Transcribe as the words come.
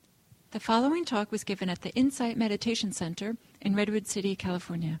The following talk was given at the Insight Meditation Center in Redwood City,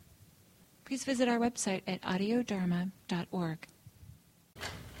 California. Please visit our website at audiodharma.org.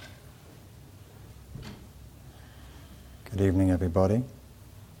 Good evening, everybody.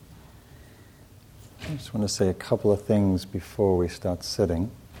 I just want to say a couple of things before we start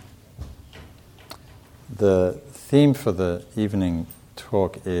sitting. The theme for the evening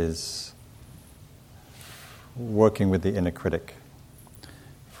talk is working with the inner critic,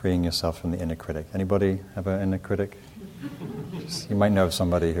 freeing yourself from the inner critic. Anybody have an inner critic? You might know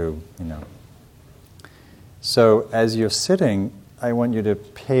somebody who, So as you're sitting, I want you to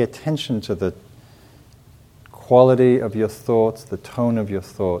pay attention to the quality of your thoughts, the tone of your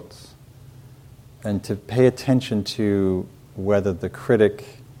thoughts, and to pay attention to whether the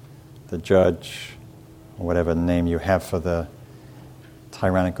critic, the judge, or whatever name you have for the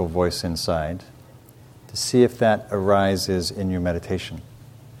tyrannical voice inside, to see if that arises in your meditation.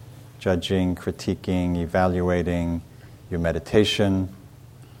 Judging, critiquing, evaluating your meditation,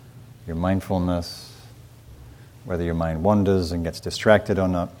 your mindfulness, whether your mind wanders and gets distracted or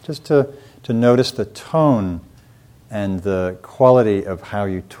not, just to notice the tone and the quality of how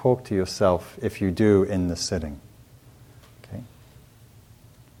you talk to yourself, if you do, in the sitting. Okay?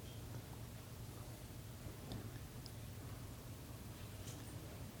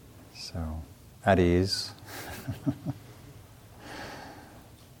 So, at ease.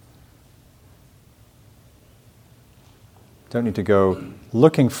 Don't need to go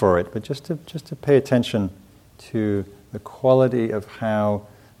looking for it, but just to pay attention to the quality of how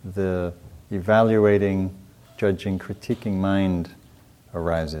the evaluating, judging, critiquing mind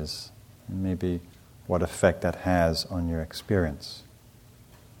arises, and maybe what effect that has on your experience,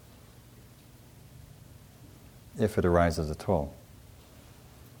 if it arises at all.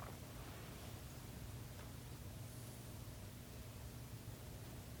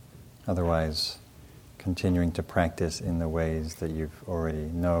 Otherwise, continuing to practice in the ways that you've already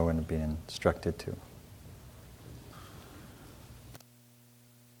know and been instructed to.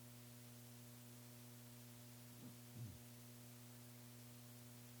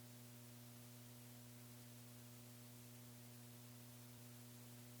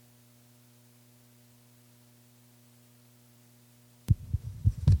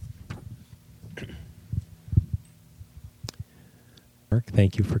 Mark,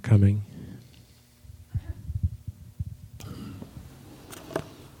 thank you for coming.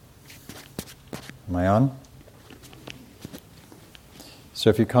 Am I on? So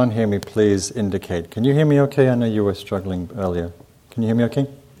if you can't hear me, please indicate. Can you hear me okay? I know you were struggling earlier. Can you hear me okay?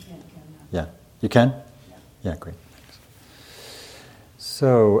 Yeah. You can? Yeah, great. Thanks.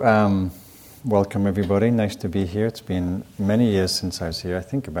 So, welcome everybody. Nice to be here. It's been many years since I was here. I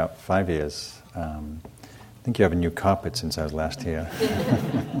think about 5 years. I think you have a new carpet since I was last here.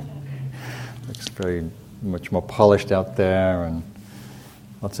 Looks very much more polished out there, and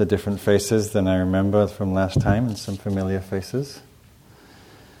lots of different faces than I remember from last time, and some familiar faces.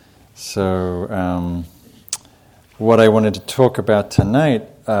 So, what I wanted to talk about tonight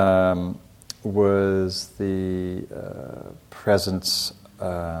was the presence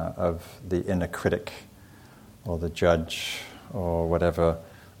of the inner critic, or the judge, or whatever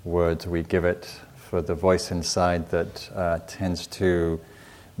words we give it, for the voice inside that tends to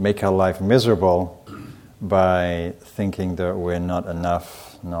make our life miserable by thinking that we're not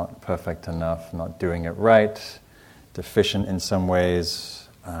enough, not perfect enough, not doing it right, deficient in some ways.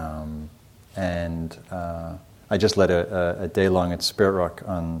 And I just led a day long at Spirit Rock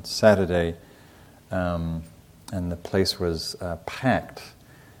on Saturday, and the place was packed.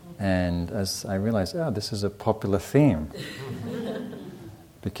 And as I realized, this is a popular theme.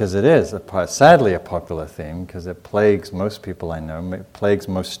 Because it is, sadly, a popular theme, because it plagues most people I know, it plagues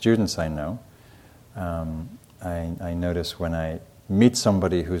most students I know. I notice when I meet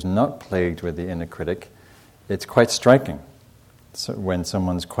somebody who's not plagued with the inner critic, it's quite striking. So when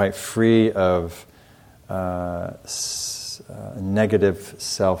someone's quite free of negative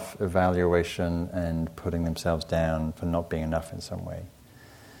self-evaluation and putting themselves down for not being enough in some way.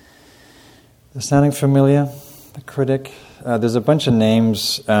 Is that sounding familiar? The critic? There's a bunch of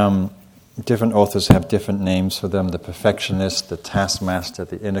names. Different authors have different names for them. The perfectionist, the taskmaster,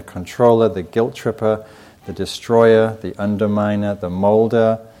 the inner controller, the guilt tripper, the destroyer, the underminer, the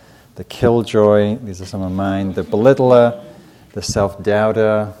molder, the killjoy, these are some of mine, the belittler, the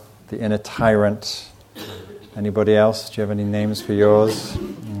self-doubter, the inner tyrant. Anybody else? Do you have any names for yours?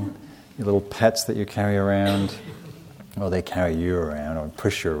 Your little pets that you carry around, or they carry you around, or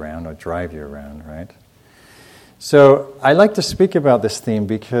push you around, or drive you around, right? So I like to speak about this theme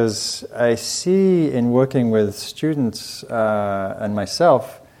because I see in working with students and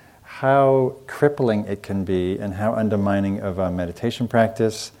myself how crippling it can be and how undermining of our meditation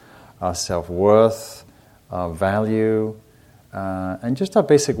practice, our self-worth, our value, and just our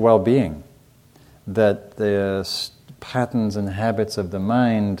basic well-being. That the patterns and habits of the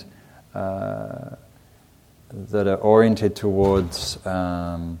mind that are oriented towards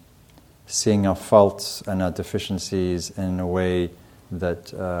seeing our faults and our deficiencies in a way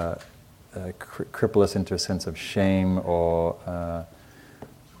that cripple us into a sense of shame, or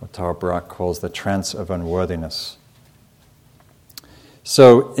what Tara Brach calls the trance of unworthiness.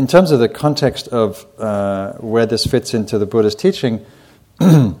 So, in terms of the context of where this fits into the Buddha's teaching,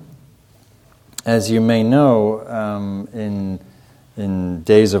 as you may know, in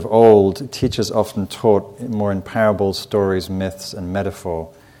days of old, teachers often taught more in parables, stories, myths, and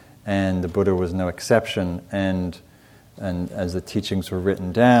metaphor, and the Buddha was no exception. And as the teachings were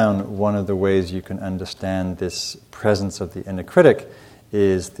written down, one of the ways you can understand this presence of the inner critic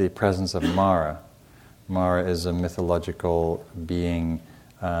is the presence of Mara. Mara is a mythological being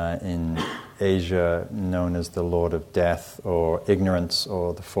in Asia known as the Lord of Death, or ignorance,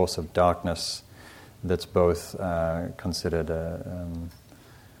 or the force of darkness, that's both considered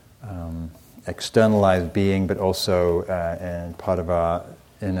externalized being, but also and part of our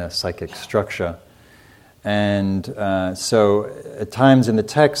inner psychic structure. And so at times in the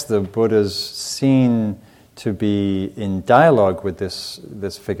text, the Buddha's seen to be in dialogue with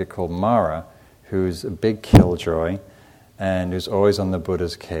this figure called Mara, who's a big killjoy and who's always on the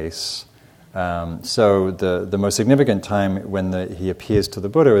Buddha's case. So the most significant time when he appears to the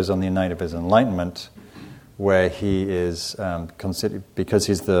Buddha is on the night of his enlightenment, where he is considered, because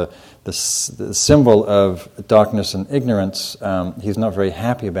he's the symbol of darkness and ignorance, he's not very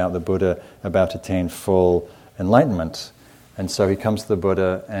happy about the Buddha about to attain full enlightenment. And so he comes to the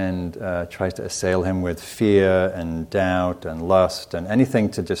Buddha and tries to assail him with fear and doubt and lust and anything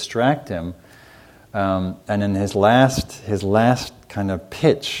to distract him. And in his last kind of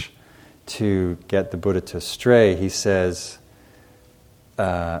pitch to get the Buddha to stray, he says,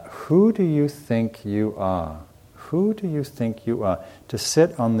 who do you think you are? Who do you think you are to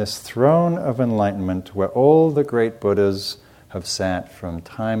sit on this throne of enlightenment where all the great Buddhas have sat from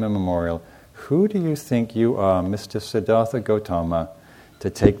time immemorial? Who do you think you are, Mr. Siddhartha Gautama, to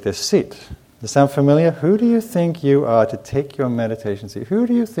take this seat? Does that sound familiar? Who do you think you are to take your meditation seat? Who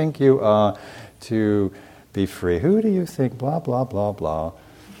do you think you are to be free? Who do you think, blah, blah, blah, blah.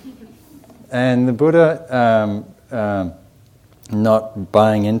 And the Buddha, not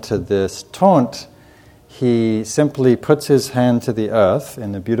buying into this taunt, he simply puts his hand to the earth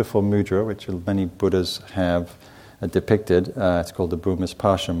in a beautiful mudra, which many Buddhas have depicted. It's called the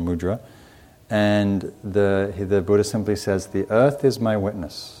Bhumisparsham mudra. And the Buddha simply says, the earth is my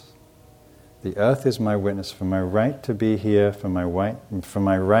witness. The earth is my witness for my right to be here, for my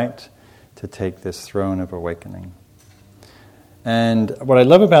right to take this throne of awakening. And what I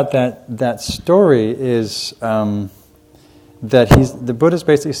love about that story is that the Buddha's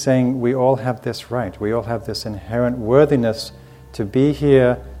basically saying we all have this right. We all have this inherent worthiness to be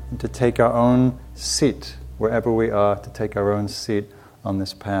here and to take our own seat, wherever we are, to take our own seat on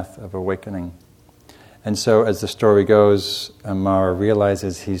this path of awakening. And so as the story goes, Mara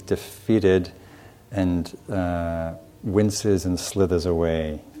realizes he's defeated and winces and slithers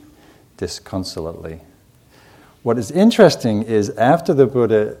away disconsolately. What is interesting is after the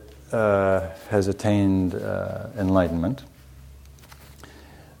Buddha has attained enlightenment,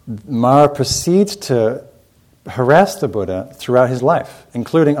 Mara proceeds to harass the Buddha throughout his life,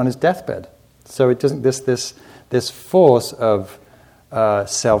 including on his deathbed. So it doesn't this force of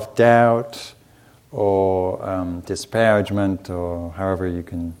self-doubt or disparagement, or however you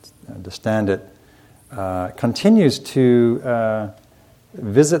can understand it, continues to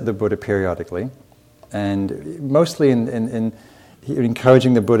visit the Buddha periodically, and mostly in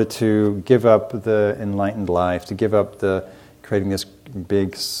encouraging the Buddha to give up the enlightened life, to give up creating this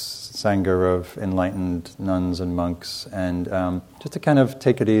big sangha of enlightened nuns and monks, and just to kind of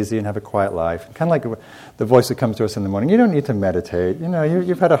take it easy and have a quiet life. Kind of like the voice that comes to us in the morning, you don't need to meditate,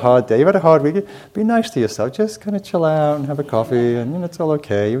 you've had a hard day, you've had a hard week, be nice to yourself, just kind of chill out and have a coffee, and it's all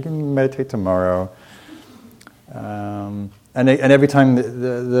okay, you can meditate tomorrow. And every time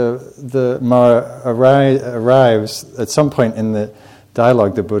the Mara arrives, at some point in the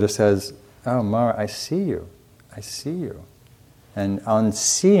dialogue, the Buddha says, "Oh, Mara, I see you. And on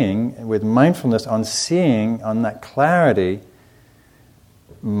seeing, with mindfulness, on that clarity,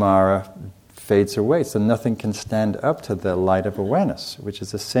 Mara fades away. So nothing can stand up to the light of awareness, which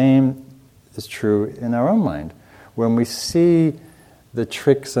is the same is true in our own mind. When we see the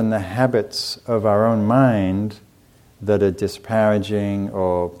tricks and the habits of our own mind, that are disparaging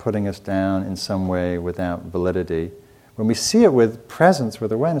or putting us down in some way without validity, when we see it with presence,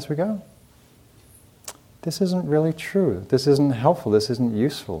 with awareness, we go, this isn't really true, this isn't helpful, this isn't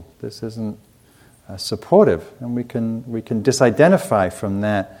useful, this isn't supportive, and we can disidentify from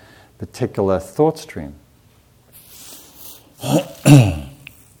that particular thought stream.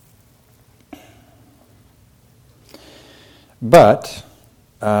 But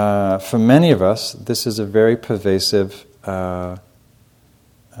for many of us, this is a very pervasive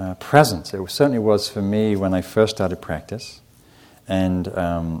presence. It certainly was for me when I first started practice, and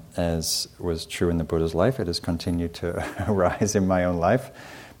as was true in the Buddha's life, it has continued to arise in my own life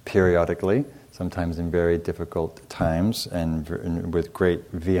periodically, sometimes in very difficult times and with great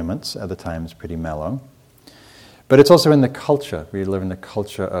vehemence, other times pretty mellow. But it's also in the culture. We live in a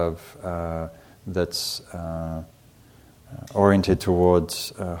culture of that's oriented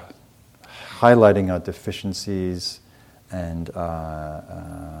towards highlighting our deficiencies and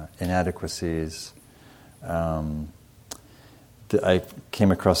inadequacies. I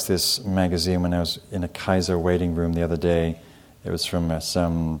came across this magazine when I was in a Kaiser waiting room the other day. It was from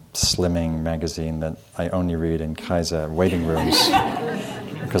some slimming magazine that I only read in Kaiser waiting rooms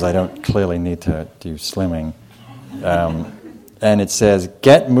because I don't clearly need to do slimming. And it says,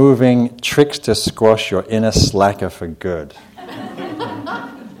 "Get moving, tricks to squash your inner slacker for good."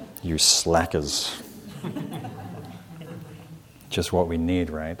 You slackers. Just what we need,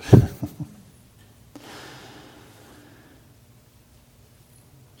 right?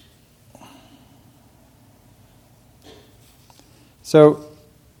 So,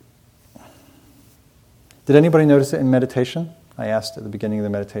 did anybody notice it in meditation? I asked at the beginning of the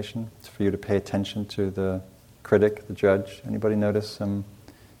meditation for you to pay attention to the critic, the judge. Anybody notice some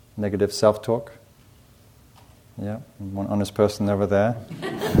negative self-talk? Yeah, one honest person over there.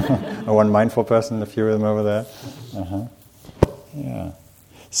 Or one mindful person, a few of them over there. Uh-huh. Yeah.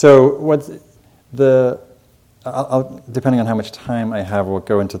 So I'll, depending on how much time I have, we'll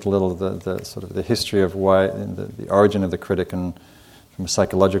go into the sort of the history of why, the origin of the critic, and from a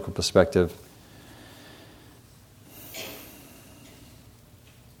psychological perspective.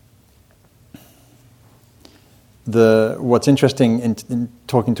 What's interesting in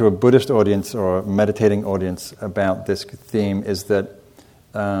talking to a Buddhist audience or a meditating audience about this theme is that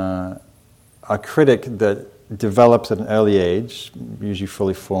a critic that develops at an early age, usually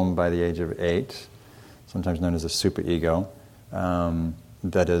fully formed by the age of 8, sometimes known as a superego,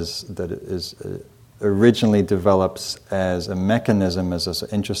 that is originally develops as a mechanism, as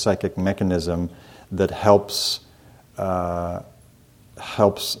an intrapsychic mechanism that helps our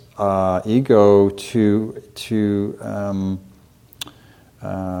ego to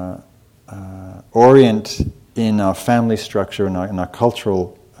orient in our family structure, in our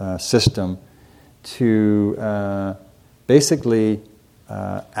cultural system, to basically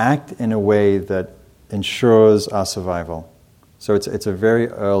act in a way that ensures our survival. So it's a very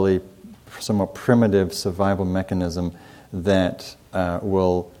early, somewhat primitive survival mechanism that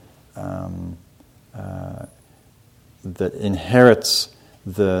that inherits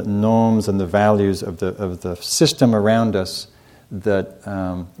the norms and the values of the system around us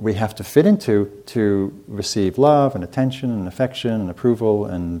that we have to fit into to receive love and attention and affection and approval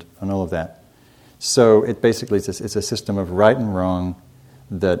and all of that. So it basically it's a system of right and wrong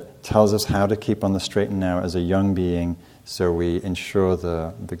that tells us how to keep on the straight and narrow as a young being, so we ensure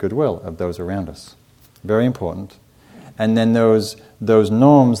the goodwill of those around us. Very important. And then those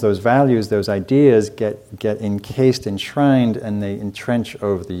norms, those values, those ideas get encased, enshrined, and they entrench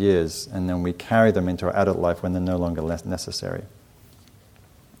over the years, and then we carry them into our adult life when they're no longer necessary.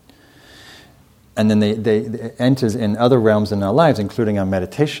 And then they enters in other realms in our lives, including our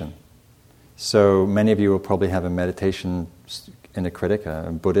meditation. So many of you will probably have a meditation inner critic,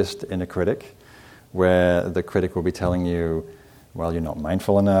 a Buddhist inner critic, where the critic will be telling you, well, you're not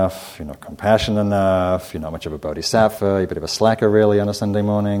mindful enough, you're not compassionate enough, you're not much of a bodhisattva, you're a bit of a slacker really on a Sunday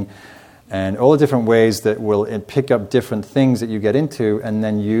morning, and all the different ways that will pick up different things that you get into and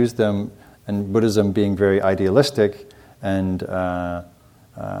then use them, and Buddhism being very idealistic and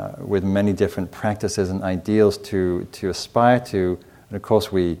with many different practices and ideals to aspire to, and of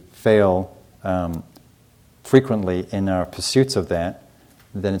course we fail frequently in our pursuits of that,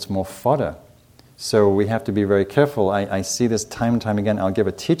 then it's more fodder. So we have to be very careful. I see this time and time again. I'll give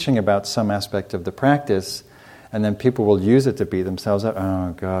a teaching about some aspect of the practice, and then people will use it to beat themselves up.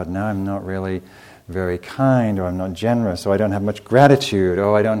 Oh, God, now I'm not really very kind, or I'm not generous, or I don't have much gratitude,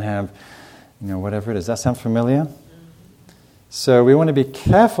 or I don't have, whatever it is. Does that sound familiar? So we want to be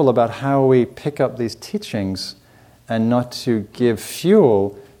careful about how we pick up these teachings and not to give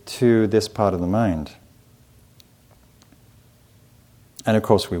fuel to this part of the mind. And of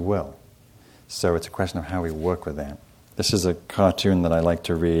course we will. So it's a question of how we work with that. This is a cartoon that I like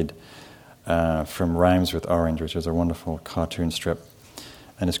to read from Rhymes with Orange, which is a wonderful cartoon strip.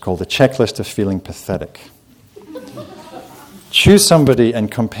 And it's called The Checklist of Feeling Pathetic. Choose somebody and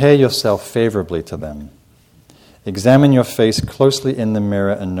compare yourself favorably to them. Examine your face closely in the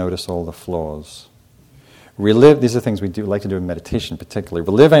mirror and notice all the flaws. Relive, these are things we do like to do in meditation particularly.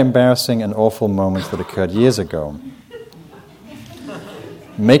 Relive embarrassing and awful moments that occurred years ago.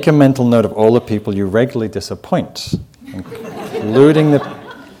 Make a mental note of all the people you regularly disappoint, including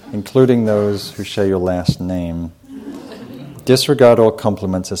those who share your last name. Disregard all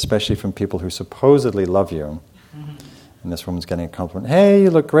compliments, especially from people who supposedly love you. And this woman's getting a compliment, "Hey,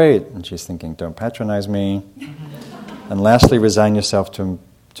 you look great." And she's thinking, "Don't patronize me." And lastly, resign yourself to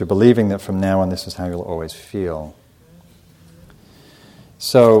believing that from now on this is how you'll always feel.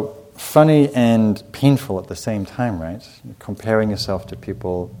 So, funny and painful at the same time, right? Comparing yourself to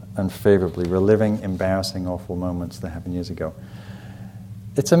people unfavorably, reliving embarrassing, awful moments that happened years ago.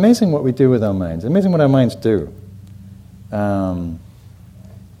 It's amazing what we do with our minds. It's amazing what our minds do.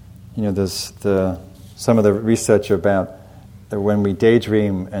 There's some of the research about that when we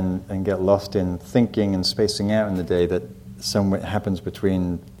daydream and get lost in thinking and spacing out in the day, that it happens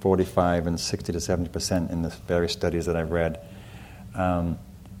between 45 and 60 to 70% in the various studies that I've read.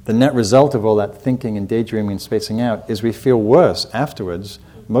 The net result of all that thinking and daydreaming and spacing out is we feel worse afterwards,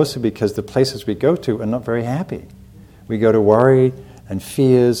 mostly because the places we go to are not very happy. We go to worry and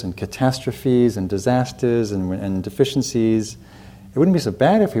fears and catastrophes and disasters and deficiencies. It wouldn't be so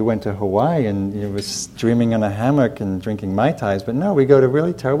bad if we went to Hawaii and was dreaming on a hammock and drinking Mai Tais, but no, we go to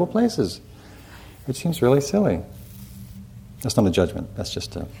really terrible places, which seems really silly. That's not a judgment, that's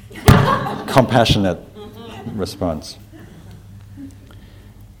just a compassionate response.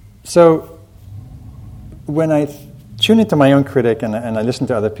 So, when I tune into my own critic and I listen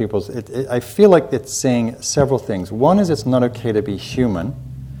to other people's, I feel like it's saying several things. One is it's not okay to be human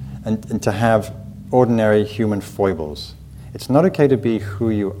and to have ordinary human foibles. It's not okay to be who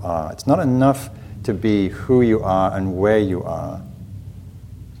you are. It's not enough to be who you are and where you are.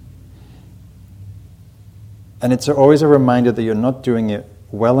 And it's always a reminder that you're not doing it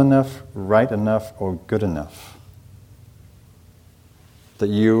well enough, right enough, or good enough. That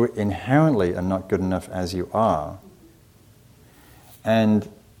you inherently are not good enough as you are. And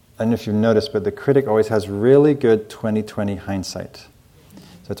I don't know if you've noticed, but the critic always has really good 20/20 hindsight.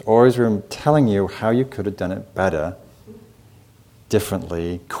 So it's always telling you how you could have done it better,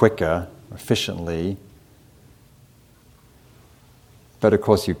 differently, quicker, efficiently. But of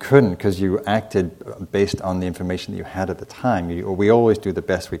course you couldn't because you acted based on the information that you had at the time. We always do the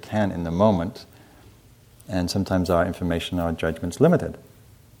best we can in the moment, and sometimes our information, our judgment's limited.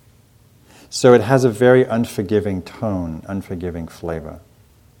 So it has a very unforgiving tone, unforgiving flavor.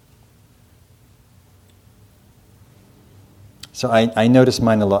 So I notice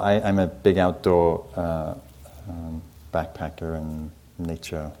mine a lot. I'm a big outdoor backpacker and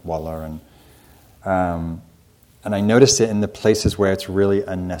nature waller, and I notice it in the places where it's really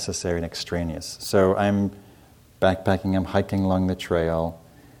unnecessary and extraneous. So I'm backpacking, I'm hiking along the trail,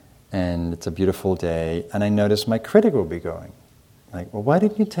 and it's a beautiful day, and I notice my critic will be going. Like, well, why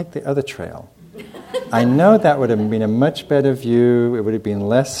didn't you take the other trail? I know that would have been a much better view, it would have been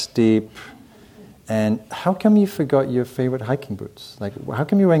less steep, and how come you forgot your favorite hiking boots? Like, how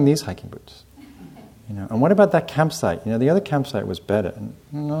come you're wearing these hiking boots? And what about that campsite? The other campsite was better. And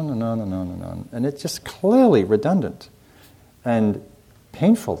no. And it's just clearly redundant and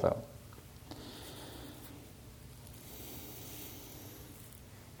painful, though.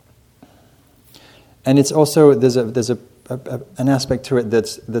 And it's also there's an aspect to it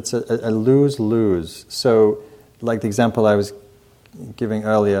that's a lose-lose. So, like the example I was giving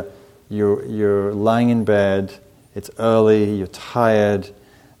earlier, you're lying in bed, it's early, you're tired.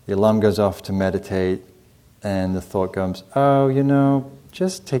 The alarm goes off to meditate, and the thought comes,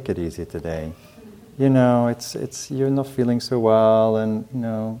 just take it easy today. It's you're not feeling so well, and,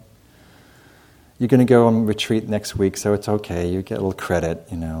 you're going to go on retreat next week, so it's okay, you get a little credit,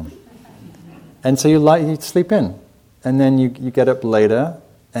 And so you sleep in, and then you get up later,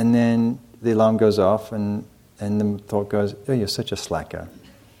 and then the alarm goes off, and the thought goes, oh, you're such a slacker.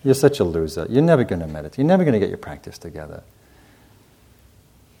 You're such a loser. You're never going to meditate. You're never going to get your practice together.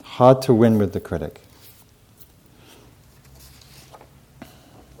 Hard to win with the critic.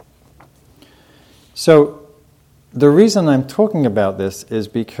 So, the reason I'm talking about this is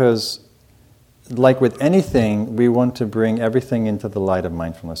because, like with anything, we want to bring everything into the light of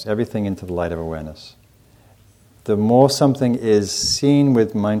mindfulness, everything into the light of awareness. The more something is seen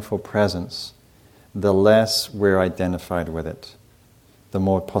with mindful presence, the less we're identified with it. the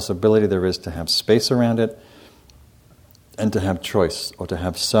more possibility there is to have space around it and to have choice, or to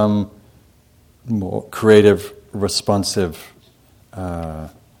have some more creative, responsive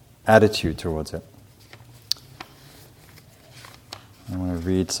attitude towards it. I want to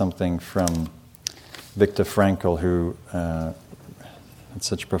read something from Viktor Frankl, who had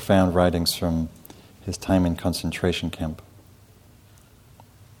such profound writings from his time in concentration camp.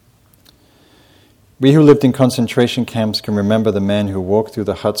 We who lived in concentration camps can remember the men who walked through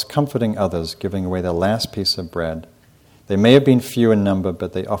the huts comforting others, giving away their last piece of bread. They may have been few in number,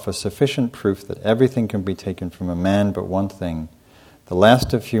 but they offer sufficient proof that everything can be taken from a man but one thing, the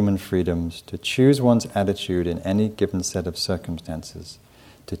last of human freedoms, to choose one's attitude in any given set of circumstances,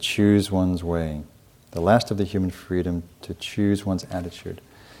 to choose one's way. The last of the human freedom, to choose one's attitude.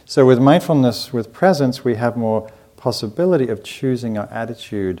 So with mindfulness, with presence, we have more possibility of choosing our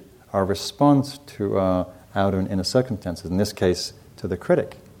attitude, our response to our outer and inner circumstances, in this case, to the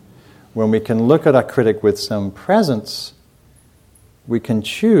critic. When we can look at our critic with some presence, we can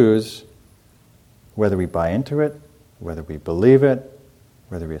choose whether we buy into it, whether we believe it,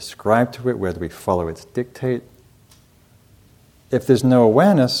 whether we ascribe to it, whether we follow its dictate. If there's no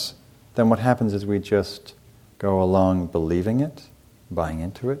awareness, then what happens is we just go along believing it, buying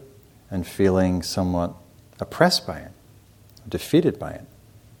into it, and feeling somewhat oppressed by it, defeated by it.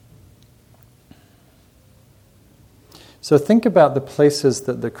 So think about the places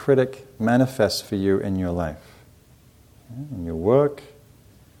that the critic manifests for you in your life. In your work,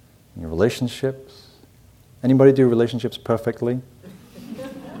 in your relationships. Anybody do relationships perfectly?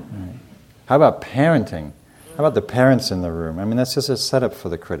 Right. How about parenting? How about the parents in the room? I mean, that's just a setup for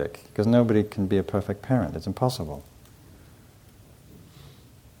the critic, because nobody can be a perfect parent. It's impossible.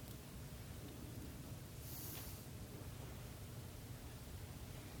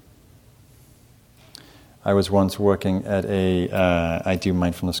 I was once working at I do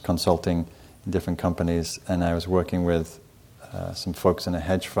mindfulness consulting in different companies, and I was working with some folks in a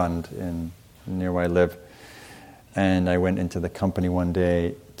hedge fund near where I live. And I went into the company one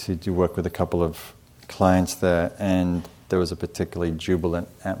day to do work with a couple of clients there, and there was a particularly jubilant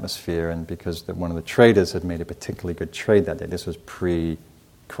atmosphere, and because one of the traders had made a particularly good trade that day. This was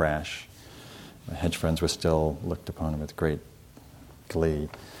pre-crash. The hedge funds were still looked upon with great glee.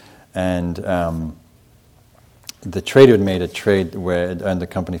 And the trader had made a trade where it earned the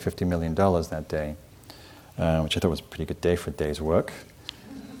company $50 million that day, which I thought was a pretty good day for a day's work.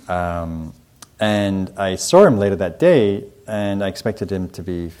 And I saw him later that day, and I expected him to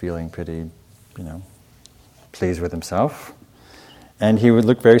be feeling pretty, pleased with himself. And he would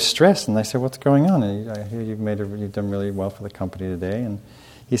look very stressed, and I said, "What's going on? I hear you've done really well for the company today." And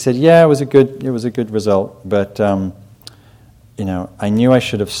he said, "Yeah, it was a good result, but I knew I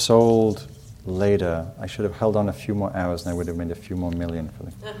should have sold later. I should have held on a few more hours, and I would have made a few more million for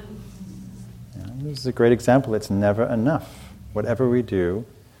the." This is a great example. It's never enough. Whatever we do,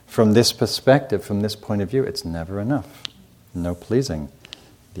 from this perspective, from this point of view, it's never enough. No pleasing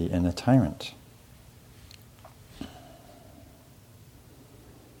the inner tyrant.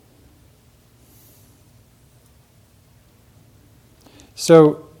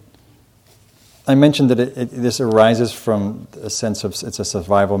 So, I mentioned that this arises from a sense of it's a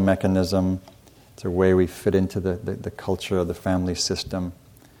survival mechanism. It's a way we fit into the culture, the family system.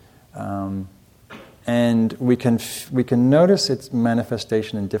 And we can notice its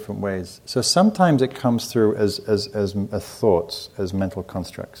manifestation in different ways. So sometimes it comes through as thoughts, as mental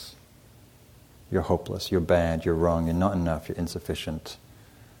constructs. You're hopeless, you're bad, you're wrong, you're not enough, you're insufficient.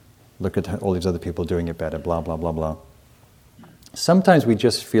 Look at all these other people doing it better, blah, blah, blah, blah. Sometimes we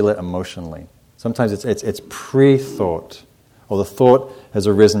just feel it emotionally. Sometimes it's pre-thought, or the thought has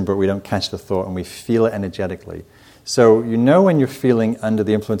arisen but we don't catch the thought and we feel it energetically. So when you're feeling under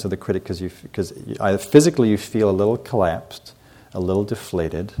the influence of the critic because either physically you feel a little collapsed, a little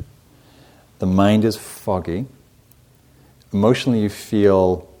deflated, the mind is foggy, emotionally you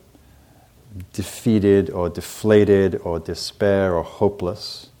feel defeated or deflated or despair or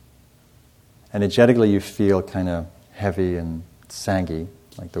hopeless, energetically you feel kind of heavy and saggy,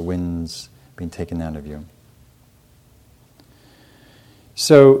 like the wind's being taken out of you.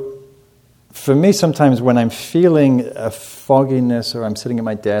 So for me, sometimes when I'm feeling a fogginess, or I'm sitting at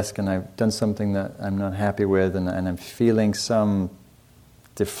my desk and I've done something that I'm not happy with, and I'm feeling some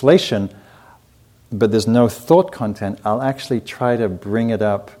deflation, but there's no thought content, I'll actually try to bring it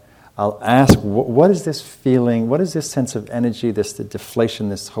up. I'll ask, what is this feeling? What is this sense of energy, the deflation,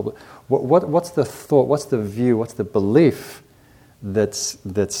 this hope? What's the thought? What's the view? What's the belief that's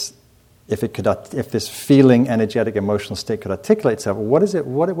if this feeling, energetic, emotional state could articulate itself? What is it?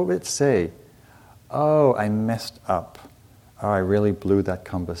 What would it say? Oh, I messed up. oh, I really blew that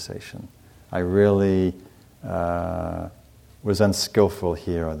conversation. I really was unskillful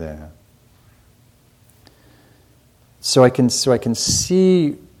here or there. So I can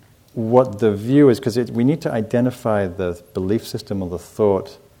see what the view is, because we need to identify the belief system or the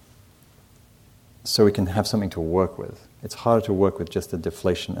thought so we can have something to work with. It's harder to work with just the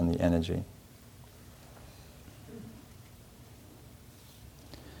deflation and the energy.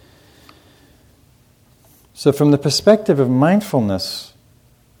 So from the perspective of mindfulness,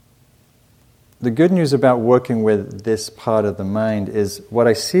 the good news about working with this part of the mind is what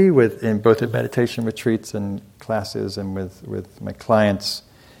I see in both at meditation retreats and classes and with my clients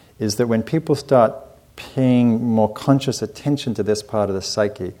is that when people start paying more conscious attention to this part of the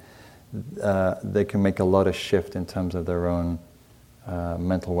psyche, they can make a lot of shift in terms of their own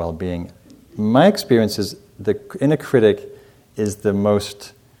mental well-being. My experience is the inner critic is the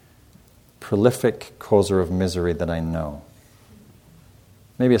most prolific causer of misery that I know.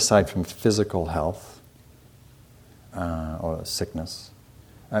 Maybe aside from physical health or sickness.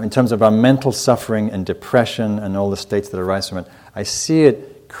 In terms of our mental suffering and depression and all the states that arise from it, I see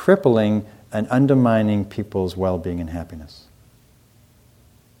it crippling and undermining people's well-being and happiness.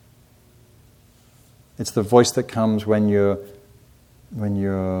 It's the voice that comes when you're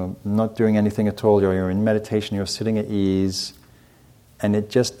not doing anything at all, you're in meditation, you're sitting at ease, and it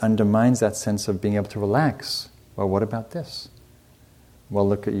just undermines that sense of being able to relax. Well, what about this? Well,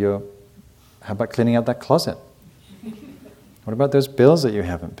 how about cleaning out that closet? What about those bills that you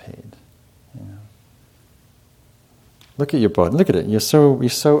haven't paid? You know? Look at your body. Look at it. You're so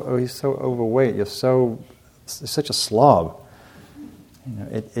overweight. You're such a slob. You know,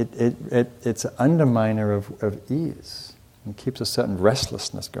 it's an underminer of ease. It keeps a certain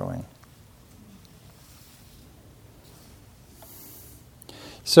restlessness going.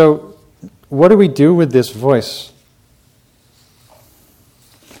 So, what do we do with this voice?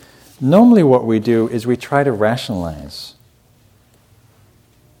 Normally what we do is we try to rationalize.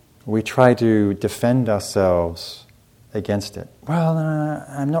 We try to defend ourselves against it. Well,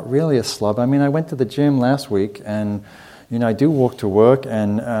 I'm not really a slob. I mean, I went to the gym last week and, I do walk to work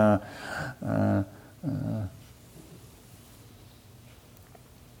and...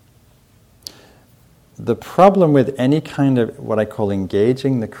 The problem with any kind of what I call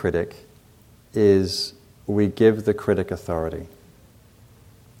engaging the critic is we give the critic authority.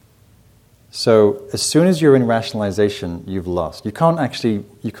 So as soon as you're in rationalization, you've lost. You can't,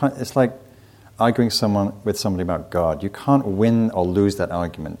 it's like arguing with somebody about God. You can't win or lose that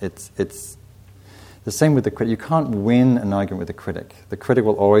argument. It's the same with the critic. You can't win an argument with the critic. The critic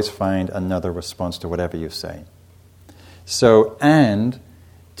will always find another response to whatever you say. So, and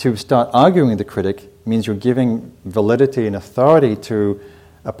to start arguing with the critic means you're giving validity and authority to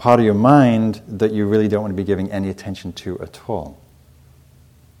a part of your mind that you really don't want to be giving any attention to at all.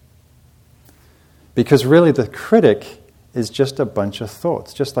 Because really the critic is just a bunch of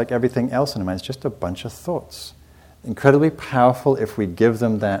thoughts, just like everything else in the mind, it's just a bunch of thoughts. Incredibly powerful if we give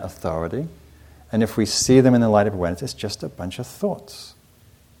them that authority, and if we see them in the light of awareness, it's just a bunch of thoughts.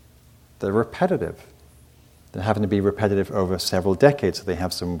 They're repetitive. They happen to be repetitive over several decades, so they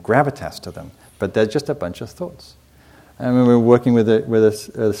have some gravitas to them. But they're just a bunch of thoughts. I remember working with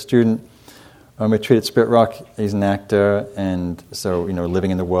a student on retreat at Spirit Rock. He's an actor, and so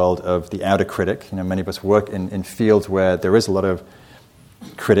living in the world of the outer critic. Many of us work in fields where there is a lot of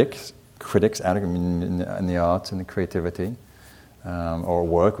critics out in the arts and the creativity, or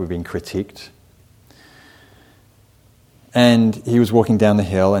work. We're being critiqued. And he was walking down the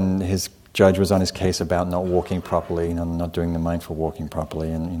hill, and his judge was on his case about not walking properly, not doing the mindful walking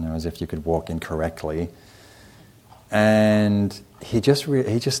properly, and as if you could walk incorrectly. And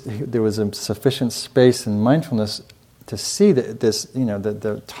there was a sufficient space and mindfulness to see that this,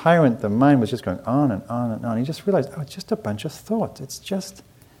 the tyrant, the mind was just going on and on and on. He just realized, it's just a bunch of thoughts. It's just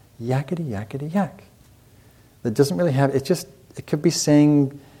yakety yakety yak. That doesn't really have. It could be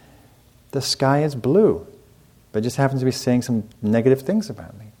saying the sky is blue, but it just happens to be saying some negative things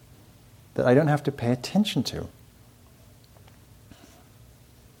about me that I don't have to pay attention to.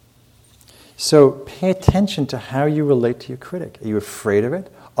 So pay attention to how you relate to your critic. Are you afraid of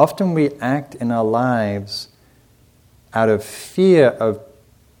it? Often we act in our lives out of fear of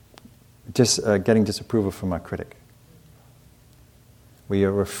getting disapproval from our critic. We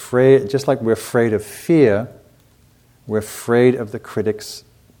are afraid, just like we're afraid of fear, we're afraid of the critic's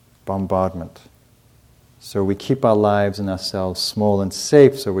bombardment. So we keep our lives and ourselves small and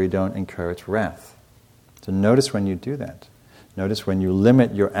safe so we don't incur its wrath. So notice when you do that. Notice when you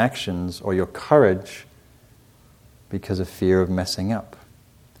limit your actions or your courage because of fear of messing up.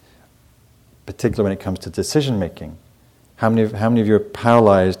 Particularly when it comes to decision making. How many of you are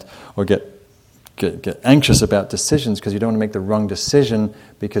paralyzed or get anxious about decisions because you don't want to make the wrong decision,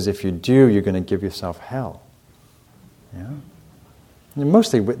 because if you do, you're going to give yourself hell? Yeah. And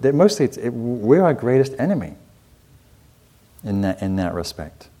mostly we're our greatest enemy in that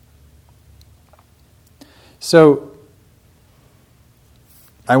respect. So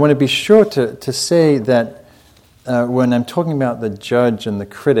I want to be sure to say that when I'm talking about the judge and the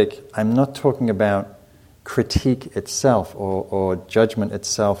critic, I'm not talking about critique itself or judgment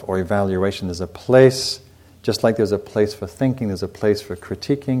itself or evaluation. There's a place, just like there's a place for thinking, there's a place for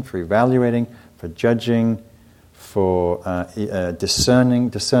critiquing, for evaluating, for judging, for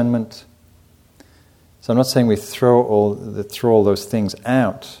discernment. So I'm not saying we throw all those things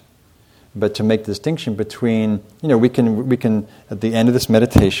out, but to make the distinction between, we can at the end of this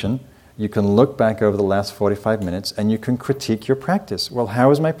meditation, you can look back over the last 45 minutes and you can critique your practice. Well, how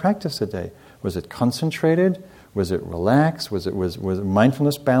was my practice today? Was it concentrated? Was it relaxed? Was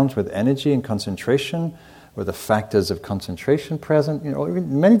mindfulness balanced with energy and concentration? Were the factors of concentration present?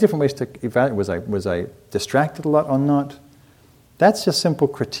 Many different ways to evaluate. Was I distracted a lot or not? That's just simple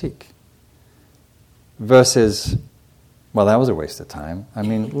critique. Versus, well, that was a waste of time. I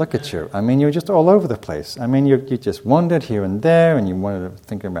mean, look at you. I mean, you were just all over the place. I mean, you just wandered here and there, and you wanted to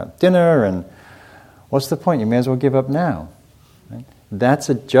think about dinner, and what's the point? You may as well give up now. Right? That's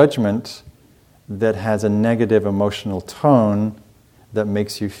a judgment that has a negative emotional tone that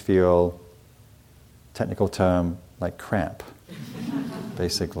makes you feel, technical term, like crap,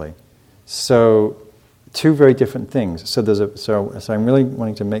 basically. So, two very different things. So I'm really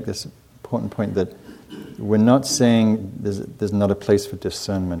wanting to make this important point that we're not saying there's not a place for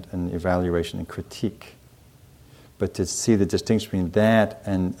discernment and evaluation and critique, but to see the distinction between that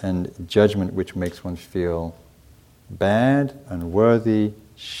and judgment, which makes one feel bad, unworthy,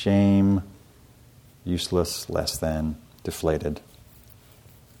 shame, useless, less than, deflated.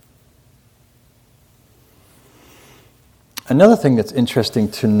 Another thing that's interesting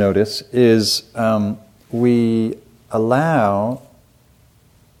to notice is we allow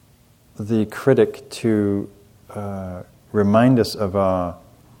the critic to remind us of our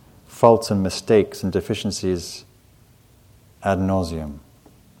faults and mistakes and deficiencies ad nauseum.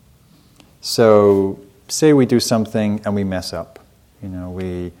 So, say we do something and we mess up.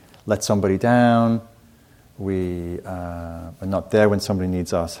 We let somebody down, we are not there when somebody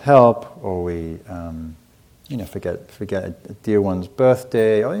needs our help, or we forget a dear one's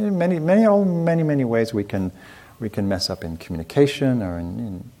birthday, or in many ways we can mess up in communication or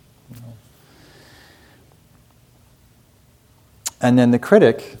in And then the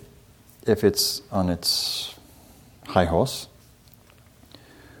critic, if it's on its high horse,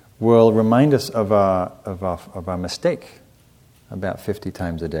 will remind us of our mistake about 50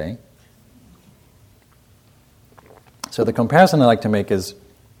 times a day. So the comparison I like to make is,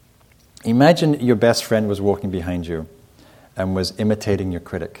 imagine your best friend was walking behind you and was imitating your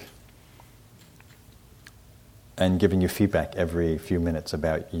critic and giving you feedback every few minutes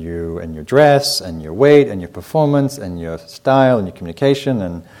about you and your dress and your weight and your performance and your style and your communication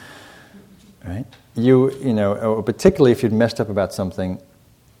and right. Or particularly if you'd messed up about something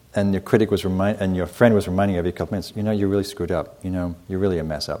and your critic was and your friend was reminding you every couple minutes, you really screwed up. You're really a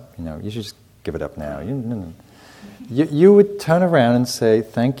mess up. You should just give it up now. You would turn around and say,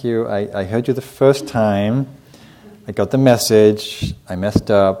 "Thank you. I heard you the first time. I got the message. I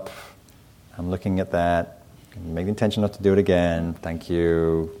messed up. I'm looking at that. Make the intention not to do it again. Thank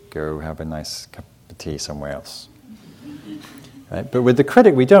you. Go have a nice cup of tea somewhere else." Right? But with the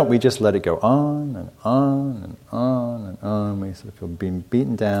critic, we don't. We just let it go on and on and on and on. We sort of feel being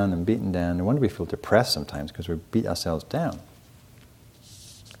beaten down and beaten down. No wonder we feel depressed sometimes, because we beat ourselves down.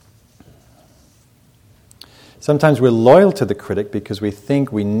 Sometimes we're loyal to the critic because we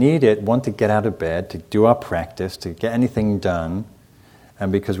think we need it, want to get out of bed, to do our practice, to get anything done,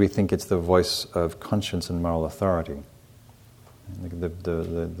 and because we think it's the voice of conscience and moral authority.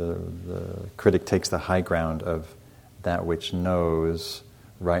 The critic takes the high ground of that which knows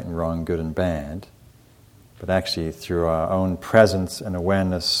right and wrong, good and bad. But actually, through our own presence and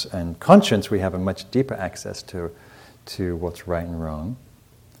awareness and conscience, we have a much deeper access to what's right and wrong.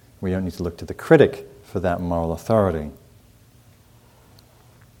 We don't need to look to the critic for that moral authority.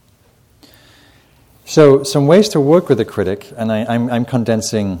 So, some ways to work with a critic, and I'm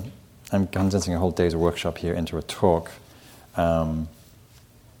condensing a whole day's workshop here into a talk. One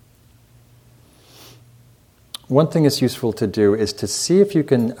thing that's useful to do is to see if you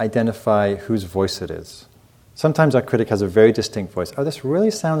can identify whose voice it is. Sometimes our critic has a very distinct voice. Oh, this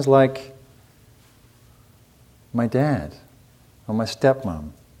really sounds like my dad, or my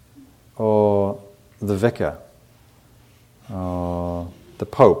stepmom, or the vicar. or the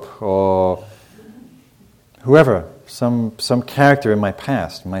Pope, or whoever, some character in my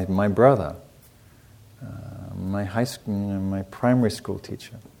past, my brother, my high school, my primary school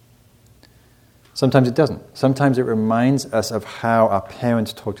teacher. Sometimes it doesn't. Sometimes it reminds us of how our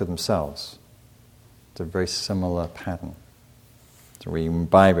parents talk to themselves. It's a very similar pattern. So we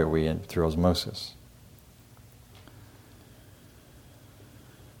imbibe it through osmosis.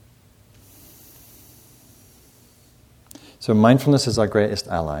 So mindfulness is our greatest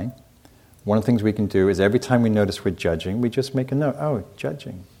ally. One of the things we can do is every time we notice we're judging, we just make a note. Oh,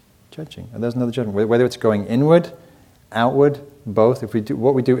 judging. And there's another judgment. Whether it's going inward, outward, both. If we do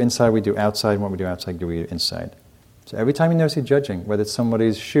what we do inside, we do outside, and what we do outside, we do inside. So every time you notice you're judging, whether it's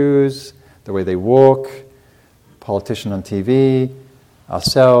somebody's shoes, the way they walk, politician on TV,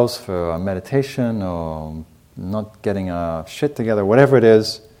 ourselves for our meditation, or not getting our shit together, whatever it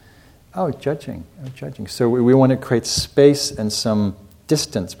is, judging. So we want to create space and some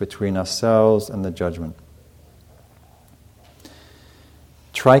distance between ourselves and the judgment.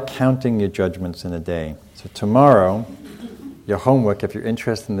 Try counting your judgments in a day. So tomorrow, your homework, if you're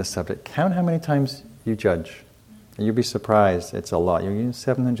interested in this subject, count how many times you judge. And you'll be surprised. It's a lot. You're using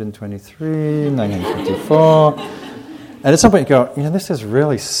 723, 954. And at some point you go, this is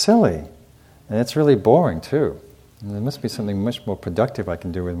really silly. And it's really boring too. And there must be something much more productive I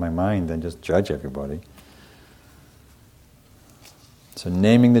can do with my mind than just judge everybody. So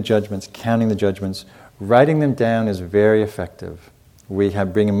naming the judgments, counting the judgments, writing them down is very effective. We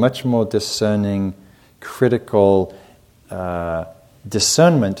bring a much more discerning, critical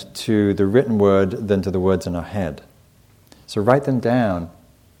discernment to the written word than to the words in our head. So write them down,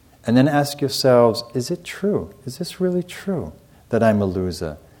 and then ask yourselves, is it true? Is this really true? That I'm a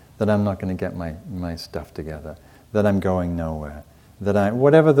loser, that I'm not going to get my stuff together, that I'm going nowhere,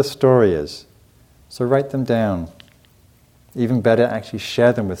 whatever the story is. So write them down. Even better, actually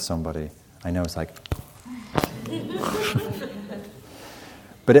share them with somebody. I know it's like...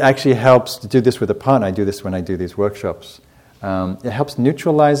 But it actually helps to do this with a partner. I do this when I do these workshops. It helps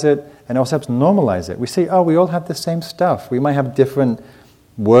neutralize it, and also helps normalize it. We say, we all have the same stuff. We might have different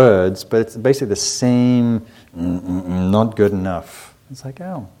words, but it's basically the same, not good enough. It's like,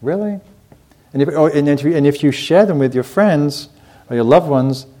 really? And if you share them with your friends or your loved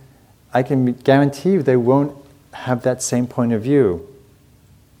ones, I can guarantee you they won't have that same point of view.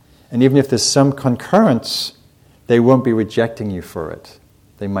 And even if there's some concurrence, they won't be rejecting you for it.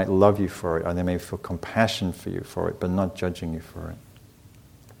 They might love you for it, or they may feel compassion for you for it, but not judging you for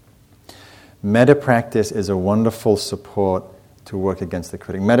it. Metta practice is a wonderful support to work against the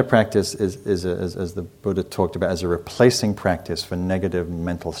critic. Metta practice is as the Buddha talked about, as a replacing practice for negative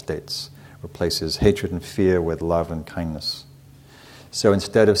mental states. Replaces hatred and fear with love and kindness. So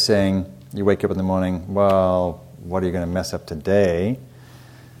instead of saying, you wake up in the morning, well, what are you going to mess up today?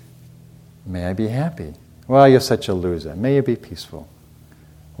 May I be happy. Well, you're such a loser. May you be peaceful.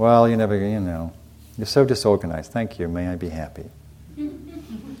 Well, you're so disorganized. Thank you. May I be happy.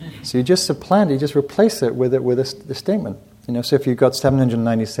 So you just supplant it, you just replace it with a statement. So if you've got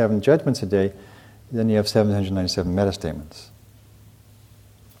 797 judgments a day, then you have 797 metta statements.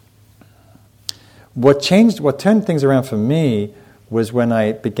 What turned things around for me was when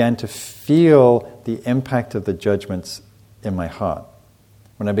I began to feel the impact of the judgments in my heart.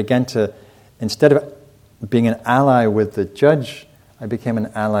 When I began to, instead of being an ally with the judge, I became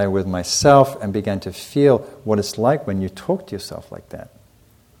an ally with myself and began to feel what it's like when you talk to yourself like that.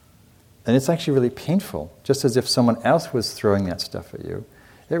 And it's actually really painful, just as if someone else was throwing that stuff at you.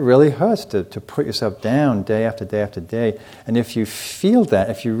 It really hurts to put yourself down day after day after day. And if you feel that,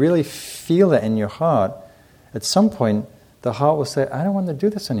 if you really feel that in your heart, at some point the heart will say, I don't want to do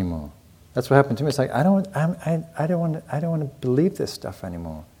this anymore. That's what happened to me. It's like, I don't want to believe this stuff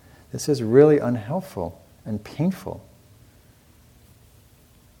anymore. This is really unhelpful and painful.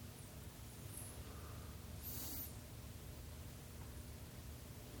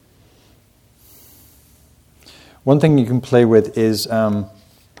 One thing you can play with is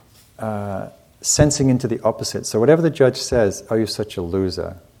sensing into the opposite. So whatever the judge says, you're such a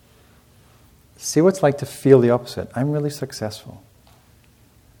loser. See what it's like to feel the opposite. I'm really successful.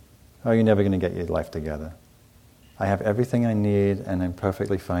 You're never going to get your life together. I have everything I need and I'm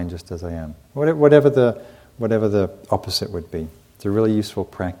perfectly fine just as I am. Whatever the opposite would be. It's a really useful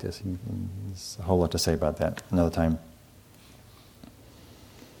practice. There's a whole lot to say about that another time.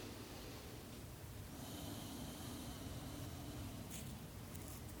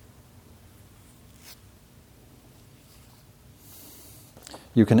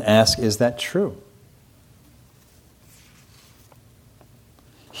 You can ask, is that true?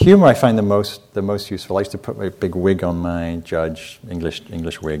 Humor I find the most useful. I used to put my big wig on my judge,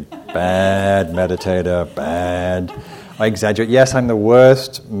 English wig. Bad meditator, bad. I exaggerate. Yes, I'm the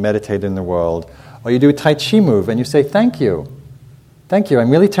worst meditator in the world. Or you do a Tai Chi move and you say, thank you. Thank you.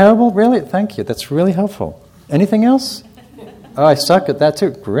 I'm really terrible? Really? Thank you. That's really helpful. Anything else? Oh, I suck at that too.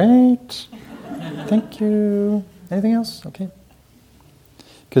 Great. Thank you. Anything else? Okay.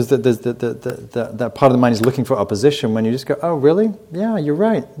 Because that part of the mind is looking for opposition. When you just go, oh, really? Yeah, you're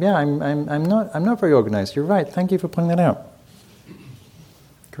right. Yeah, I'm not very organized. You're right. Thank you for pointing that out.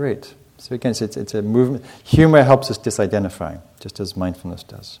 Great. So again, it's a movement. Humor helps us disidentify, just as mindfulness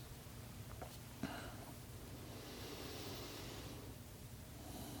does.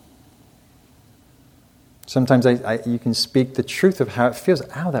 Sometimes you can speak the truth of how it feels.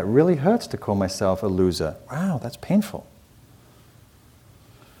 Ow, that really hurts to call myself a loser. Wow, that's painful.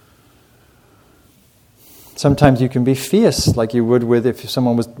 Sometimes you can be fierce, like you would with if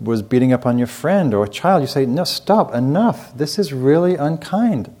someone was beating up on your friend or a child. You say, no, stop, enough. This is really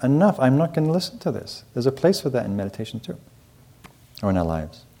unkind. Enough, I'm not going to listen to this. There's a place for that in meditation too, or in our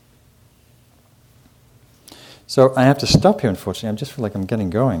lives. So I have to stop here, unfortunately. I just feel like I'm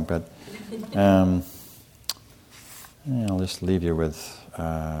getting going, but I'll just leave you with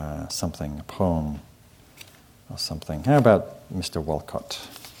something, a poem or something. How about Mr. Walcott?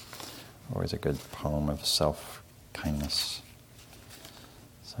 Always a good poem of self-kindness.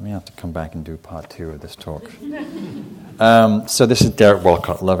 So I may have to come back and do part 2 of this talk. So this is Derek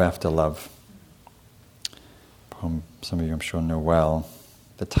Walcott, Love After Love. Poem some of you I'm sure know well.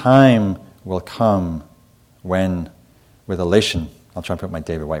 The time will come when, with elation, I'll try and put my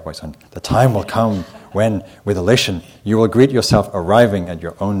David White voice on. The time will come when, with elation, you will greet yourself arriving at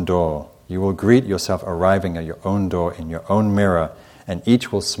your own door. You will greet yourself arriving at your own door in your own mirror, and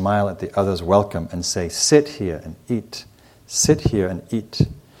each will smile at the other's welcome and say, sit here and eat. Sit here and eat.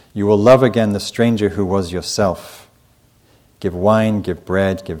 You will love again the stranger who was yourself. Give wine, give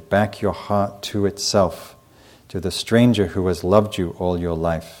bread, give back your heart to itself, to the stranger who has loved you all your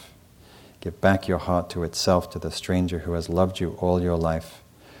life. Give back your heart to itself, to the stranger who has loved you all your life,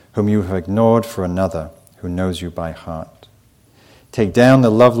 whom you have ignored for another who knows you by heart. Take down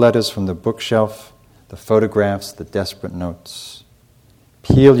the love letters from the bookshelf, the photographs, the desperate notes.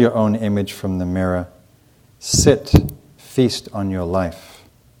 Peel your own image from the mirror. Sit, feast on your life.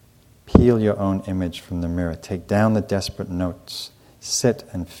 Peel your own image from the mirror. Take down the desperate notes. Sit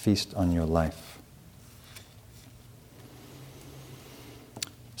and feast on your life.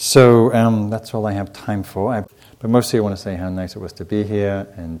 So that's all I have time for. But mostly I want to say how nice it was to be here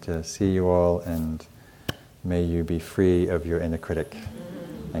and to see you all, and may you be free of your inner critic.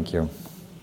 Thank you.